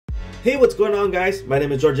Hey, what's going on, guys? My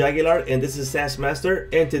name is George Aguilar and this is SaaS Master,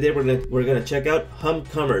 and today we're gonna check out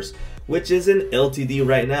Humcommerce, which is an LTD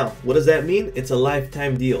right now. What does that mean? It's a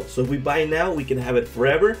lifetime deal. So if we buy now, we can have it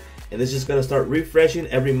forever, and it's just gonna start refreshing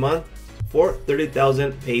every month for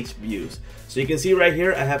 30,000 page views. So you can see right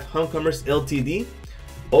here, I have Humcommerce LTD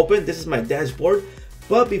open. This is my dashboard.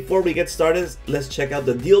 But before we get started, let's check out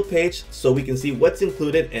the deal page so we can see what's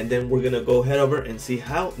included, and then we're gonna go head over and see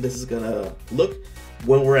how this is gonna look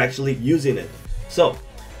when we're actually using it. So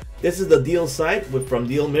this is the deal site from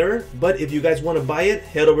Deal Mirror, but if you guys want to buy it,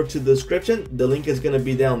 head over to the description. The link is going to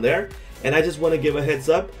be down there. And I just want to give a heads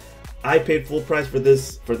up, I paid full price for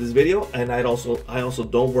this video, and I also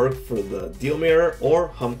don't work for the Deal Mirror or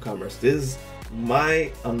Humcommerce. This is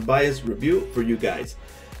my unbiased review for you guys.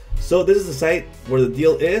 So this is the site where the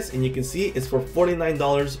deal is, and you can see it's for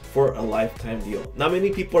 $49 for a lifetime deal. Now many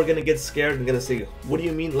people are gonna get scared and gonna say, what do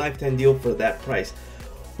you mean lifetime deal for that price?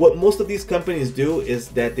 What most of these companies do is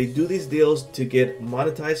that they do these deals to get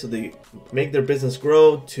monetized, so they make their business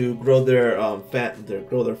grow, to grow their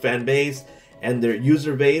fan base and their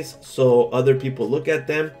user base, so other people look at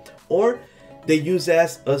them, or they use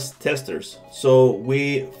us testers. So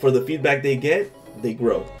for the feedback they get, they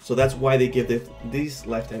grow. So that's why they give these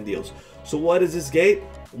lifetime deals. So what does this get?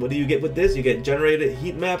 What do you get with this? You get generated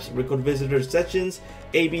heat maps, record visitor sessions,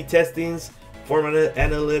 A/B testings, format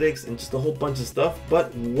analytics, and just a whole bunch of stuff.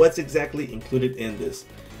 But what's exactly included in this?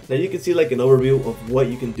 Now you can see like an overview of what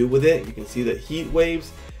you can do with it. You can see the heat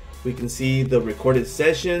waves, we can see the recorded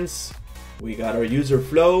sessions, we got our user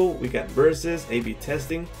flow, we got versus, A/B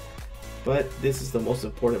testing. But this is the most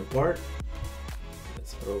important part.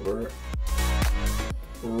 Let's head over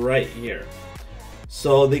right here.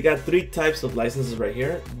 So they got three types of licenses right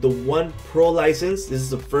here. The one pro license, this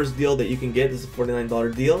is the first deal that you can get. This is a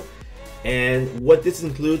 $49 deal, and what this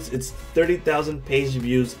includes, it's 30,000 page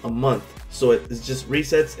views a month. So it's just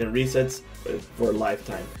resets and resets for a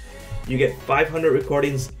lifetime. You get 500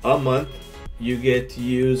 recordings a month. You get to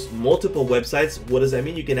use multiple websites. What does that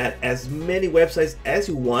mean? You can add as many websites as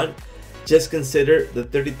you want. Just consider the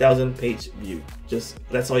 30,000 page view.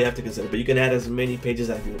 That's all you have to consider, but you can add as many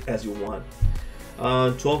pages as you want.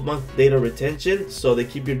 12-month data retention, so they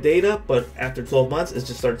keep your data, but after 12 months it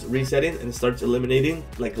just starts resetting and it starts eliminating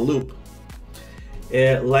like a loop.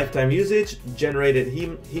 Lifetime usage, generated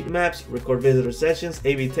heat maps, record visitor sessions,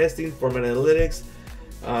 A/B testing, format analytics,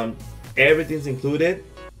 everything's included.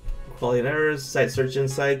 Quality and errors, site search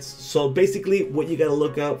insights. So basically what you got to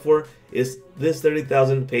look out for is this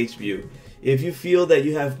 30,000 page view. If you feel that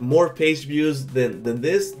you have more page views than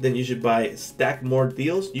this, then you should buy stack more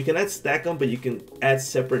deals. You can add stack them, but you can add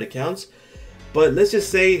separate accounts. But let's just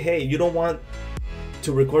say, hey, you don't want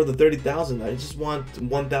to record the 30,000. I just want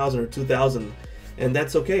 1,000 or 2,000, and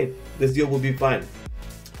that's okay. This deal will be fine.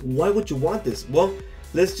 Why would you want this? Well,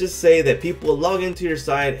 let's just say that people log into your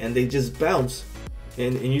site and they just bounce.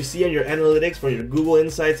 And you see on your analytics from your Google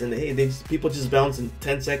Insights, and hey, people just bounce in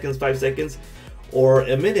 10 seconds, 5 seconds, or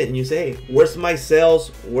a minute, and you say, hey, where's my sales?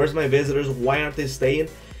 Where's my visitors? Why aren't they staying?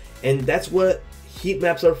 And that's what heat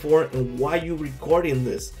maps are for, and why you're recording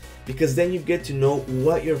this, because then you get to know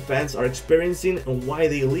what your fans are experiencing and why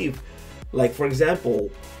they leave. Like for example,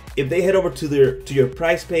 if they head over to your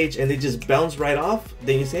price page and they just bounce right off,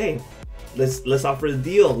 then you say, hey, let's offer a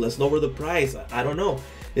deal, let's lower the price. I don't know.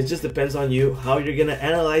 It just depends on you how you're gonna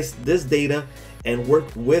analyze this data and work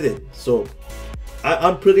with it. So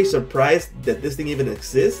I'm pretty surprised that this thing even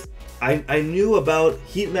exists. I knew about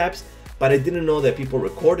heat maps, but I didn't know that people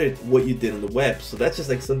recorded what you did on the web. So that's just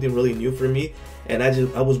like something really new for me, and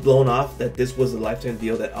I was blown off that this was a lifetime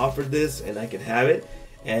deal that offered this and I could have it.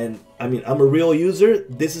 And I mean, I'm a real user.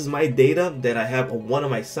 This is my data that I have on one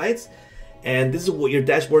of my sites, and this is what your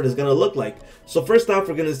dashboard is gonna look like. So first off,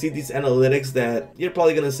 we're gonna see these analytics that you're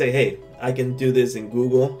probably gonna say, hey, I can do this in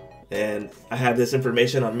Google, and I have this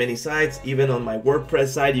information on many sites. Even on my WordPress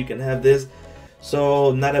site, you can have this.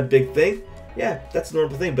 So not a big thing. Yeah, that's a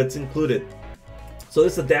normal thing, but it's included. So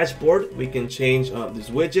this is a dashboard. We can change these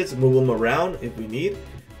widgets, move them around if we need.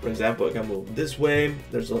 For example, I can move this way.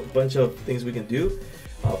 There's a bunch of things we can do.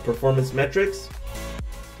 Performance metrics.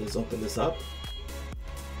 Let's open this up,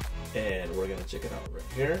 and we're gonna check it out right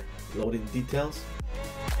here. Loading details.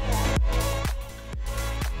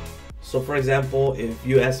 So for example, if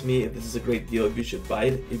you ask me if this is a great deal, if you should buy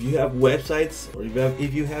it, if you have websites, or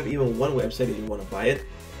if you have even one website and you want to buy it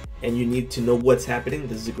and you need to know what's happening,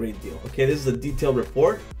 this is a great deal. Okay, this is a detailed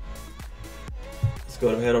report. Let's go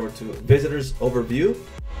ahead over to visitors overview,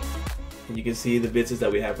 and you can see the visits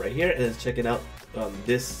that we have right here, and it's checking out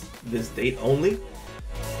this date only.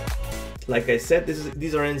 Like I said,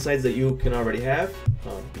 these are insights that you can already have.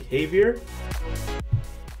 Behavior,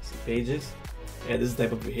 pages, and this is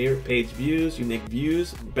type of behavior, page views, unique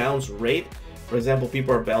views, bounce rate. For example,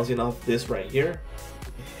 people are bouncing off this right here,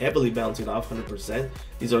 heavily bouncing off 100%.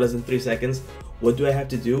 These are less than 3 seconds. What do I have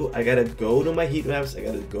to do? I gotta go to my heat maps, I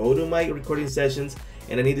gotta go to my recording sessions,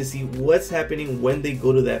 and I need to see what's happening when they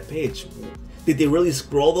go to that page. Did they really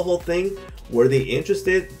scroll the whole thing? Were they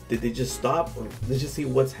interested? Did they just stop? Or let's just see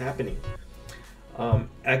what's happening.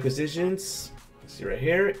 Acquisitions, see right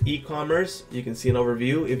here, e-commerce, you can see an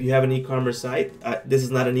overview. If you have an e-commerce site, this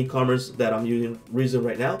is not an e-commerce that I'm using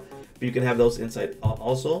right now, but you can have those inside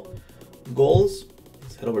also. Goals,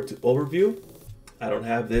 let's head over to overview. I don't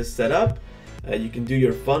have this set up. You can do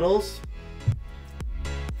your funnels,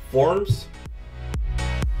 forms.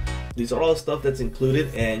 These are all stuff that's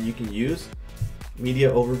included and you can use.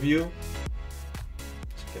 Media overview,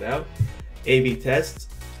 check it out. A/B tests,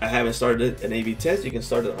 I haven't started an A/B test. You can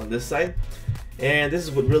start it on this side. And this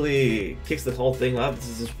is what really kicks the whole thing up.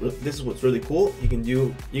 This is what's really cool. You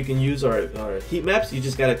can use our heat maps. You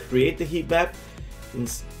just gotta create the heat map and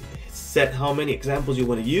set how many examples you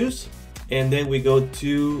want to use. And then we go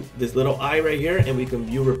to this little eye right here and we can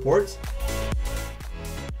view reports.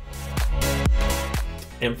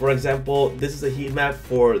 And for example, this is a heat map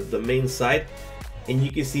for the main site, and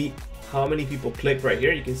you can see how many people click right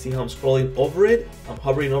here. You can see how I'm scrolling over it. I'm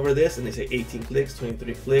hovering over this and they say 18 clicks,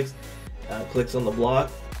 23 clicks, clicks on the blog,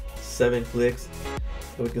 7 clicks.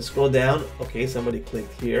 And we can scroll down. Okay, somebody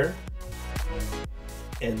clicked here,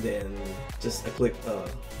 and then just a click,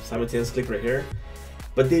 simultaneous click right here,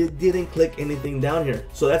 but they didn't click anything down here.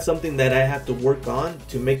 So that's something that I have to work on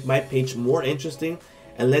to make my page more interesting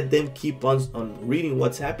and let them keep on reading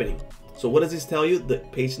what's happening. So what does this tell you? The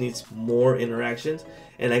page needs more interactions,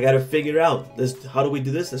 and I gotta figure out this. How do we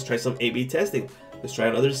do this? Let's try some A/B testing. Let's try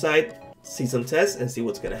another site, see some tests, and see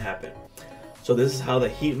what's gonna happen. So this is how the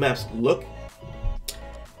heat maps look.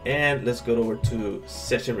 And let's go over to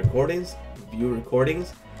session recordings, view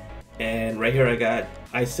recordings, and right here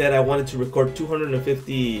I said I wanted to record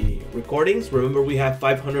 250 recordings. Remember, we have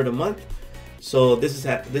 500 a month. So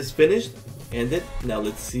this finished, ended. Now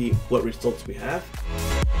let's see what results we have.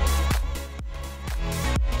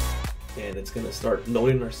 And it's gonna start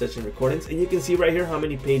loading our session recordings, and you can see right here how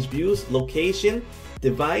many page views, location,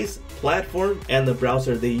 device, platform, and the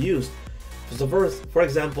browser they used. So for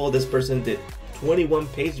example, this person did 21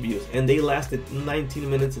 page views and they lasted 19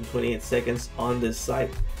 minutes and 28 seconds on this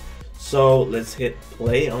site. So let's hit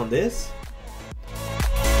play on this.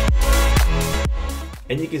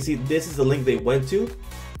 And you can see this is the link they went to,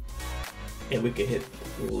 and we can hit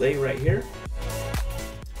play right here.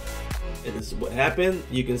 And this is what happened.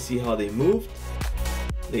 You can see how they moved.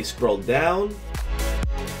 They scrolled down,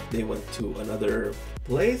 they went to another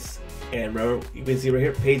place, and remember, you can see right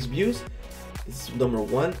here, page views. This is number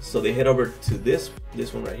 1. So they head over to this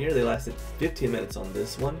one right here. They lasted 15 minutes on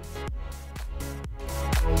this one.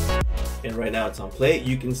 And right now it's on play.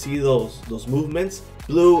 You can see those movements.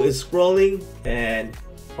 Blue is scrolling and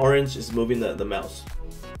orange is moving the mouse.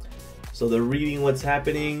 So they're reading what's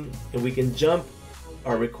happening, and we can jump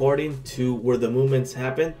our recording to where the movements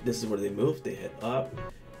happen. This is where they moved. They head up.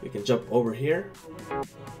 We can jump over here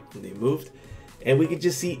and they moved, and we can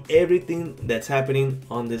just see everything that's happening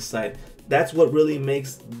on this side. That's what really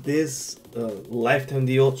makes this lifetime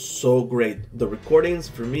deal so great. The recordings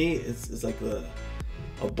for me is like a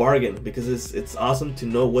bargain, because it's awesome to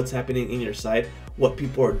know what's happening in your site, what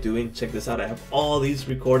people are doing. Check this out. I have all these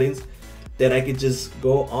recordings that I could just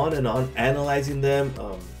go on and on analyzing them,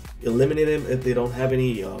 eliminate them if they don't have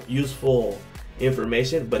any useful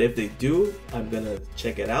information, but if they do, I'm gonna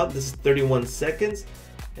check it out. This is 31 seconds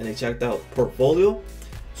and they checked out portfolio,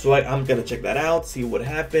 so I'm gonna check that out, see what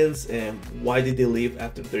happens, and why did they leave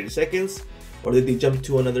after 30 seconds, or did they jump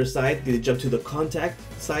to another site, did they jump to the contact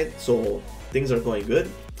site, so things are going good.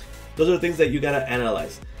 Those are the things that you gotta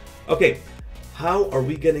analyze. Okay, how are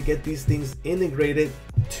we gonna get these things integrated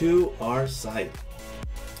to our site?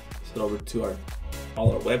 Let's head over to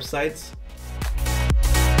all our websites.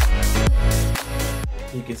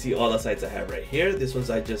 You can see all the sites I have right here. This one's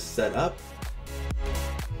I just set up.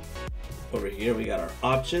 Over here we got our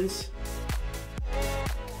options.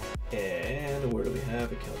 And where do we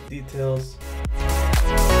have account details?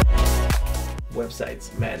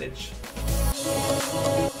 Websites, manage.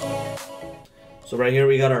 So right here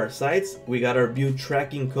we got our sites. We got our view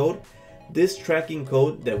tracking code. This tracking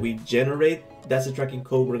code that we generate, that's the tracking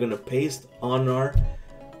code we're gonna paste on our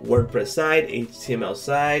WordPress site, HTML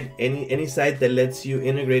site, any site that lets you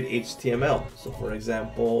integrate HTML. So for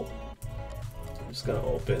example, I'm just gonna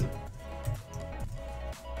open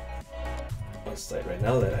site right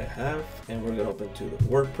now that I have, and we're gonna open to the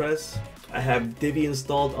WordPress. I have Divi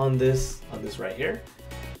installed on this right here.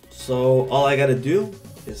 So all I gotta do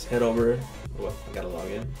is head over. Well, I gotta log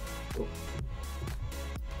in. Oh.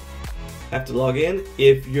 Have to log in.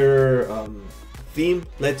 If your theme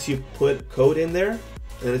lets you put code in there,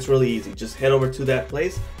 then it's really easy. Just head over to that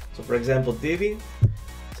place. So for example, Divi.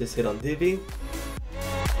 Just hit on Divi.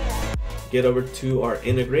 Get over to our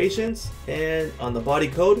integrations, and on the body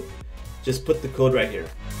code, just put the code right here.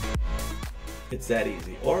 It's that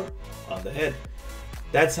easy, or on the head.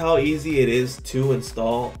 That's how easy it is to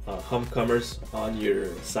install Humcommerce on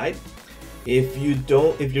your site. If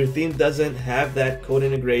your theme doesn't have that code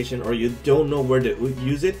integration, or you don't know where to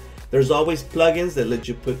use it, there's always plugins that let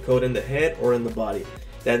you put code in the head or in the body.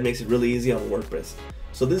 That makes it really easy on WordPress.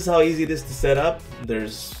 So this is how easy it is to set up.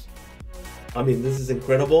 This is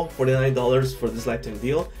incredible, $49 for this lifetime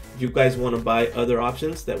deal. If you guys want to buy other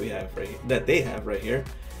options that they have right here,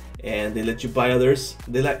 and they let you buy others,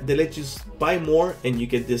 they let you buy more and you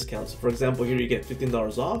get discounts. For example, here you get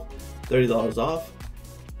 $15 off, $30 off,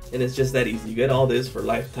 and it's just that easy. You get all this for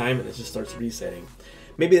lifetime, and it just starts resetting.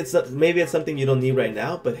 Maybe it's something you don't need right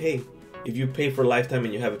now, but hey, if you pay for lifetime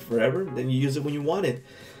and you have it forever, then you use it when you want it.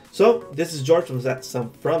 So this is George from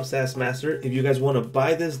SaaS Master. If you guys want to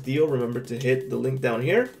buy this deal, remember to hit the link down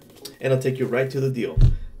here, and I'll take you right to the deal.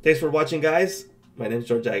 Thanks for watching, guys. My name is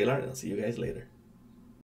George Aguilar, and I'll see you guys later.